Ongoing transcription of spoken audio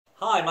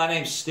Hi, my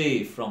name's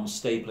Steve from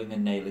Stapling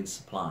and Nailing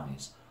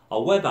Supplies.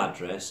 Our web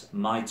address,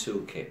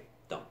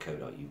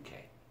 mytoolkit.co.uk.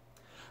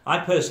 I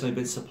personally have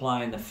been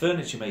supplying the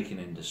furniture making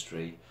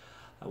industry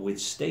with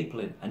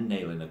stapling and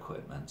nailing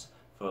equipment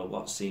for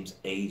what seems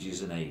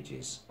ages and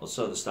ages, or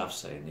so the staff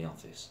say in the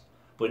office.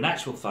 But in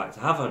actual fact,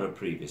 I have had a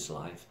previous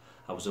life.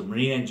 I was a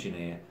marine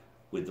engineer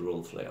with the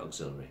Royal Fleet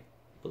Auxiliary.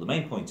 But the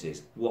main point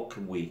is, what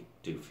can we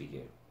do for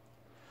you?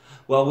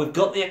 Well, we've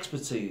got the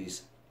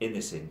expertise in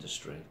this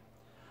industry,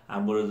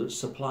 and we're a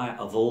supplier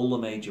of all the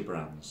major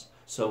brands,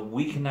 so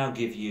we can now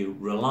give you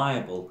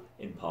reliable,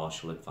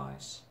 impartial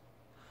advice.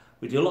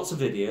 We do lots of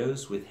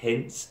videos with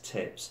hints,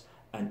 tips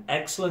and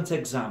excellent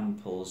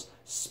examples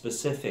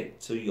specific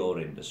to your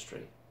industry.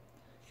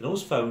 You can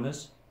always phone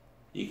us,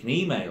 you can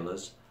email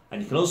us,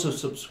 and you can also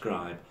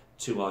subscribe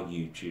to our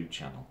YouTube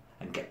channel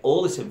and get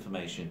all this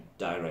information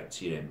direct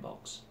to your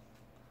inbox.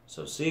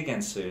 So see you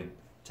again soon,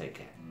 take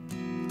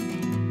care.